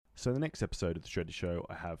So the next episode of The Shredder Show,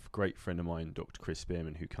 I have a great friend of mine, Dr. Chris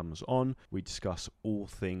Spearman, who comes on. We discuss all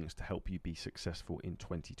things to help you be successful in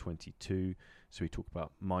 2022. So we talk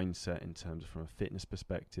about mindset in terms of from a fitness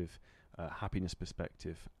perspective, happiness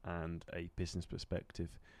perspective, and a business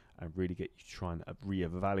perspective, and really get you to try and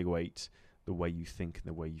reevaluate the way you think and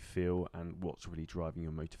the way you feel and what's really driving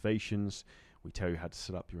your motivations. We tell you how to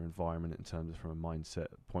set up your environment in terms of from a mindset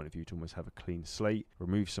point of view to almost have a clean slate,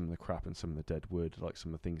 remove some of the crap and some of the dead wood, like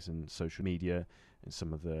some of the things in social media and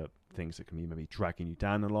some of the things that can be maybe dragging you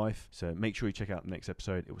down in life. So make sure you check out the next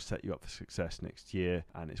episode. It will set you up for success next year,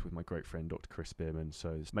 and it's with my great friend Dr. Chris Spearman.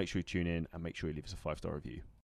 So make sure you tune in and make sure you leave us a 5-star review.